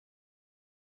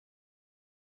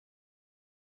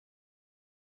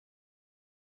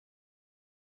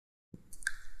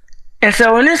And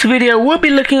so in this video, we'll be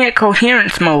looking at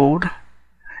coherence mode,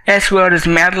 as well as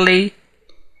modality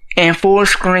and full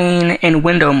screen and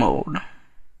window mode.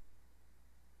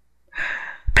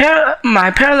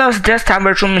 My Parallels desktop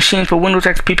virtual machine for Windows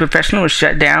XP Professional is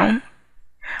shut down.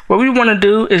 What we want to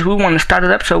do is we want to start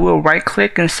it up, so we'll right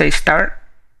click and say start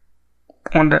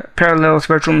on the Parallels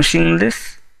virtual machine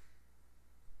list.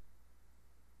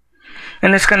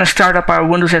 And it's going to start up our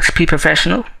Windows XP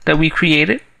Professional that we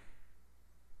created.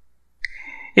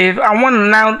 If I want to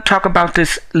now talk about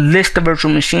this list of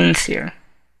virtual machines here.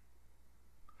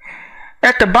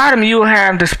 At the bottom you will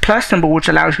have this plus symbol, which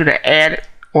allows you to add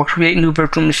or create new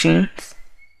virtual machines.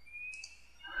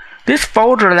 This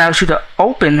folder allows you to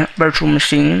open virtual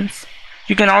machines.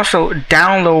 You can also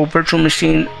download virtual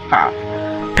machine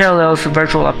Parallels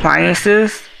virtual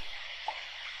appliances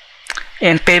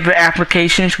and favorite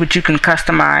applications, which you can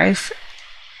customize.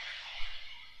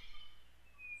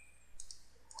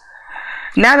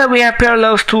 Now that we have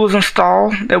Parallels tools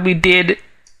installed that we did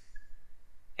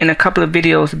in a couple of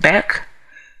videos back,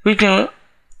 we can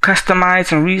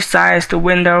customize and resize the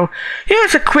window.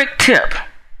 Here's a quick tip.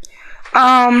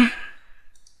 I'm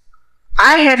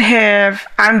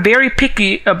very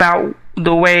picky about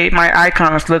the way my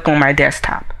icons look on my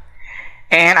desktop.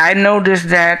 And I noticed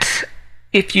that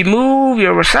if you move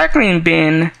your recycling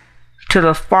bin to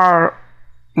the far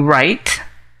right,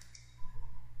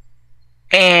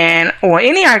 or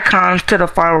any icons to the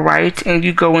far right, and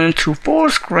you go into full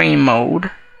screen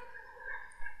mode,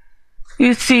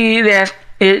 you see that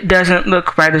it doesn't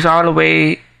look right. It's all the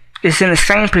way, it's in the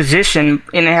same position,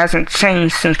 and it hasn't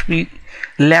changed since we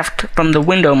left from the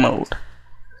window mode.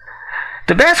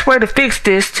 The best way to fix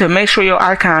this, to make sure your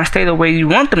icons stay the way you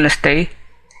want them to stay,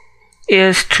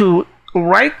 is to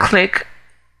right click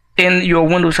in your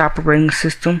Windows operating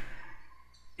system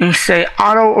and say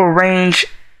auto arrange,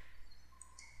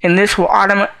 and this will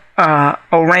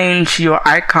arrange your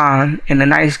icon in a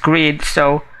nice grid,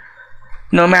 so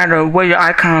no matter where your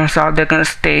icons are, they're going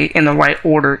to stay in the right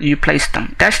order you place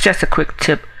them. That's just a quick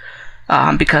tip,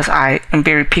 because I am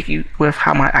very picky with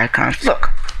how my icons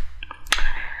look.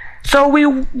 So we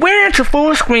went into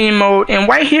full screen mode, and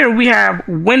right here we have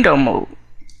window mode.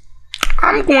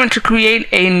 I'm going to create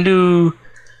a new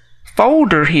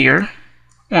folder here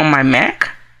on my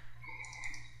Mac.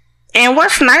 And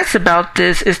what's nice about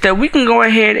this is that we can go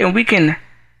ahead and we can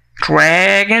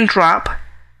drag and drop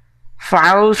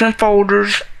files and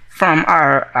folders from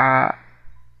our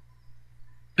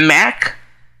Mac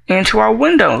into our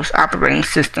Windows operating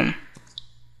system.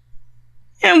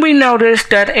 And we notice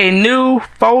that a new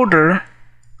folder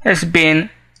has been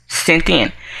sent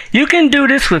in. You can do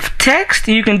this with text,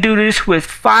 you can do this with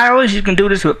files, you can do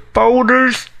this with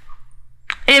folders,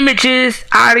 images,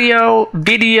 audio,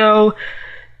 video.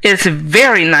 It's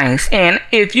very nice. And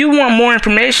if you want more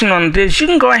information on this, you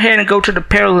can go ahead and go to the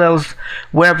Parallels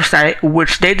website,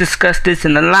 which they discuss this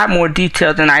in a lot more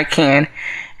detail than I can,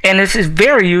 and this is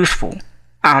very useful.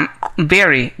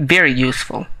 Very, very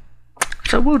useful.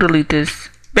 So we'll delete this.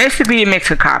 Basically, it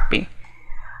makes a copy.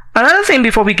 Another thing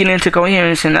before we get into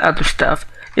coherence and the other stuff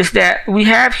is that we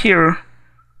have here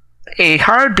a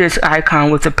hard disk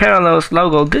icon with the Parallels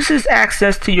logo. This is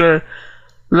access to your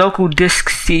local disk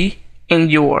C in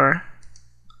your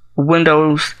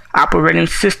Windows operating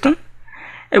system,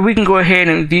 and we can go ahead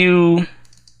and view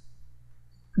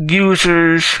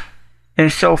users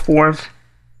and so forth.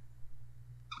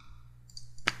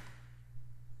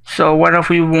 So what if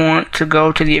we want to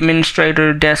go to the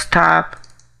administrator desktop,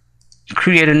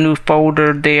 create a new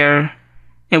folder there,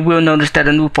 and we'll notice that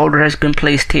a new folder has been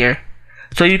placed here.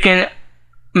 So you can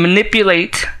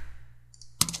manipulate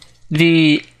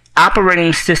the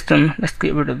operating system, let's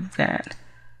get rid of that,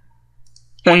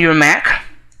 on your Mac,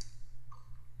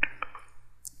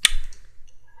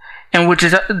 and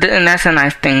that's a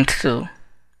nice thing too.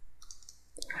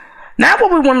 Now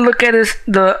what we want to look at is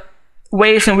the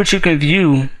ways in which you can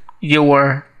view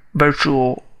your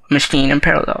virtual machine in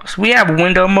Parallels. We have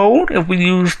window mode. If we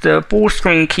use the full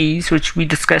screen keys, which we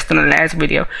discussed in the last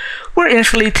video, we're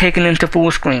instantly taken into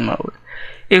full screen mode.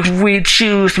 If we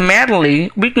choose modality,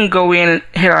 we can go in and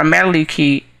hit our modality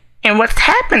key, and what's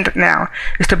happened now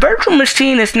is the virtual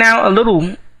machine is now a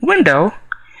little window,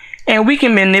 and we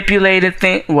can manipulate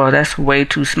it. Well, that's way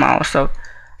too small, so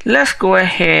let's go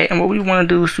ahead, and what we want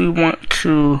to do is we want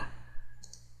to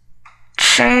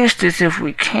change this if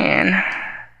we can.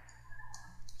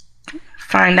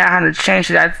 Find out how to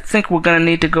change it. I think we're going to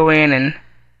need to go in and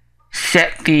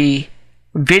set the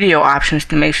video options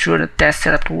to make sure that that's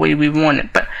set up the way we want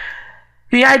it. But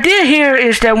the idea here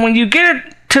is that when you get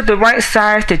it to the right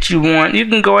size that you want, you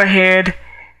can go ahead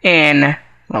and,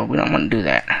 well, we don't want to do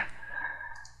that.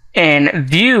 and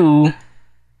view,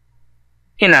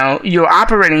 your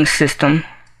operating system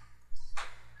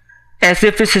as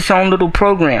if it's its own little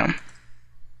program.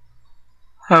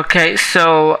 Okay,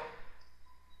 so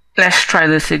let's try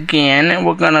this again.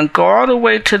 We're gonna go all the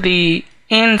way to the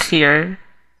ends here.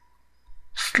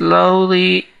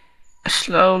 Slowly.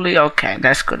 Okay,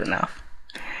 that's good enough.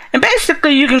 And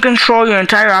basically, you can control your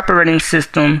entire operating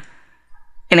system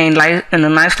in a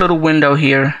nice little window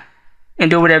here,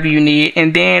 and do whatever you need.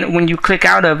 And then when you click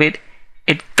out of it,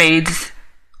 it fades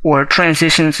or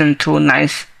transitions into a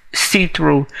nice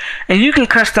see-through, and you can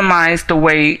customize the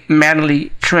way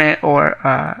Modality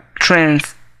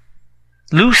translucents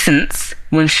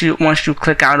once you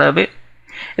click out of it.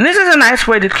 And this is a nice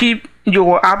way to keep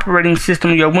your operating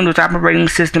system, your Windows operating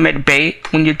system, at bay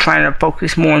when you're trying to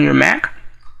focus more on your Mac.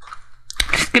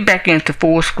 Let's get back into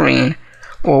full screen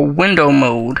or window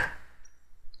mode.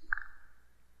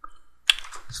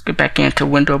 Let's get back into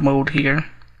window mode here.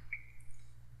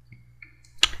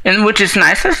 And which is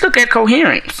nice. Let's look at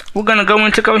coherence. We're going to go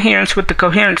into coherence with the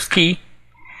coherence key.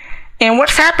 And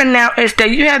what's happened now is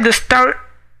that you have the start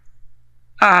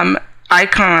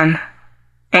icon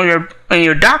on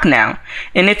your dock now.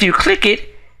 And if you click it,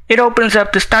 it opens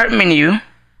up the start menu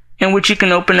in which you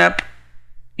can open up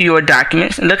your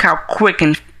documents. And look how quick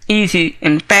and easy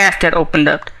and fast that opened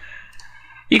up.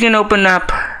 You can open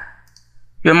up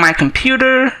your My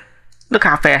Computer. Look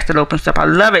how fast it opens up. I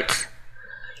love it.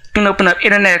 You can open up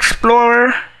Internet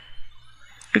Explorer.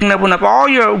 You can open up all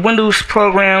your Windows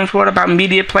programs. What about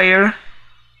Media Player?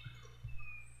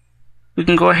 We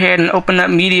can go ahead and open up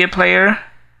Media Player.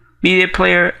 Media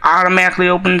Player automatically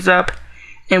opens up.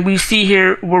 And we see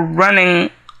here we're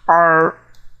running our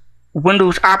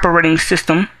Windows operating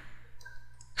system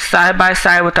side by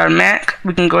side with our Mac.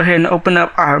 We can go ahead and open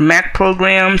up our Mac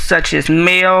programs such as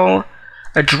Mail,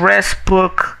 Address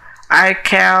Book,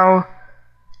 iCal.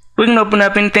 We can open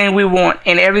up anything we want,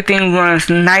 and everything runs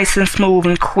nice and smooth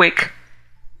and quick.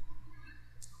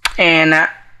 And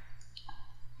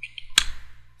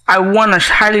I want to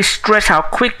highly stress how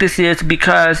quick this is,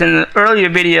 because in the earlier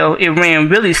video it ran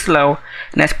really slow,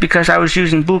 and that's because I was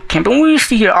using Boot Camp. And we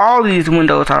see here all these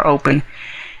windows are open,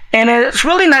 and it's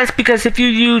really nice because if you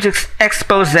use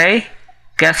Expose,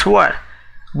 guess what?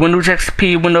 Windows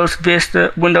XP, Windows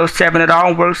Vista, Windows 7, it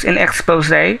all works in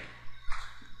Expose.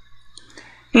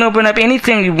 You can open up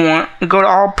anything you want. You go to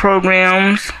all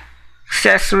programs,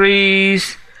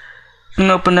 accessories. You can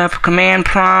open up command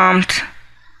prompt.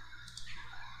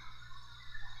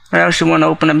 What else you want to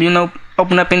open up?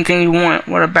 Open up anything you want.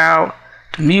 What about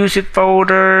the music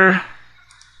folder?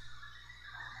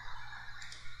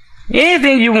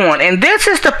 Anything you want. And this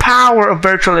is the power of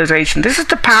virtualization. This is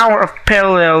the power of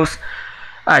Parallels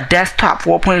Desktop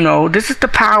 4.0. This is the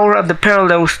power of the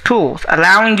Parallels tools,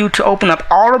 allowing you to open up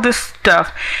all of this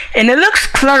stuff. And it looks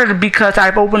cluttered because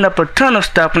I've opened up a ton of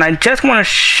stuff, and I just want to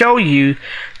show you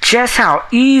just how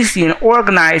easy and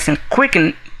organized and quick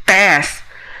and fast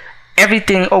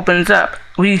everything opens up.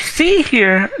 We see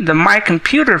here the My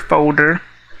Computer folder,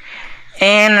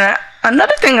 and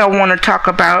another thing I want to talk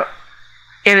about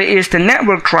is the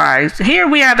network drives. Here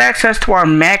we have access to our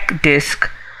Mac disk,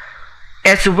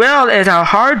 as well as our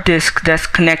hard disk that's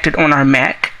connected on our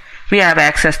Mac. We have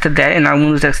access to that in our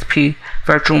Windows XP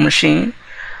virtual machine.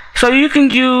 So you can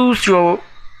use your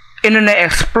Internet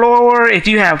Explorer. If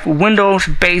you have Windows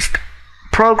based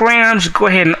programs, go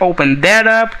ahead and open that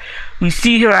up. We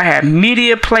see here I have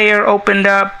Media Player opened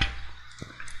up.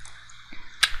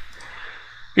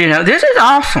 This is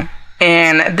awesome,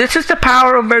 and this is the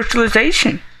power of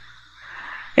virtualization.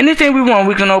 Anything we want,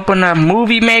 we can open up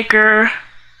Movie Maker.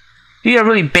 You have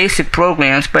really basic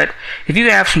programs, but if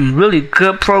you have some really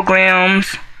good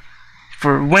programs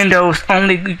for Windows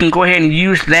only, you can go ahead and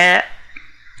use that.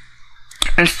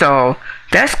 And so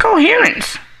that's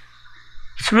coherence.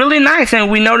 It's really nice, and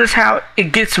we notice how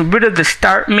it gets rid of the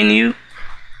start menu.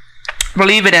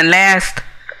 Believe it, in last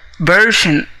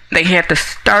version they had to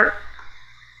start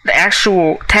the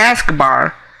actual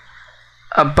taskbar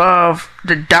above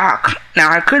the dock.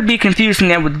 Now I could be confusing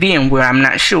that with VMware, I'm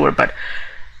not sure, but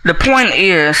the point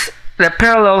is that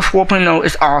Parallels 4.0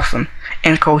 is awesome,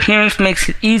 and coherence makes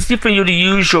it easy for you to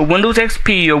use your Windows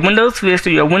XP, your Windows Vista,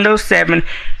 your Windows 7,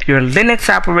 your Linux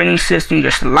operating system,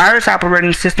 your Solaris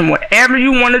operating system, whatever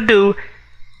you want to do.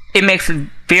 It makes it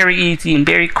very easy and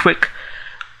very quick.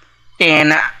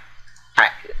 And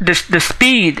the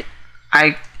speed,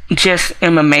 I just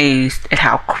am amazed at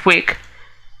how quick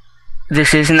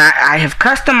this is. And I have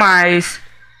customized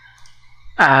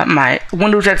my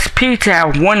Windows XP to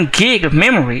have 1 gig of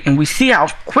memory, and we see how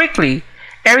quickly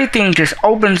everything just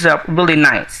opens up really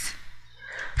nice.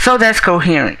 So that's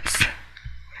coherence.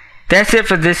 That's it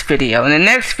for this video. In the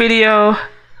next video,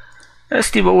 let's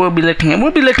see what we'll be looking at.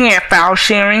 We'll be looking at file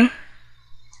sharing.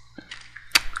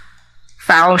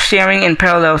 File sharing in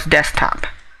Parallels Desktop.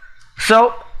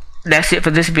 So that's it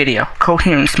for this video.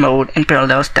 Coherence mode in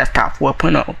Parallels Desktop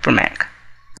 4.0 for Mac.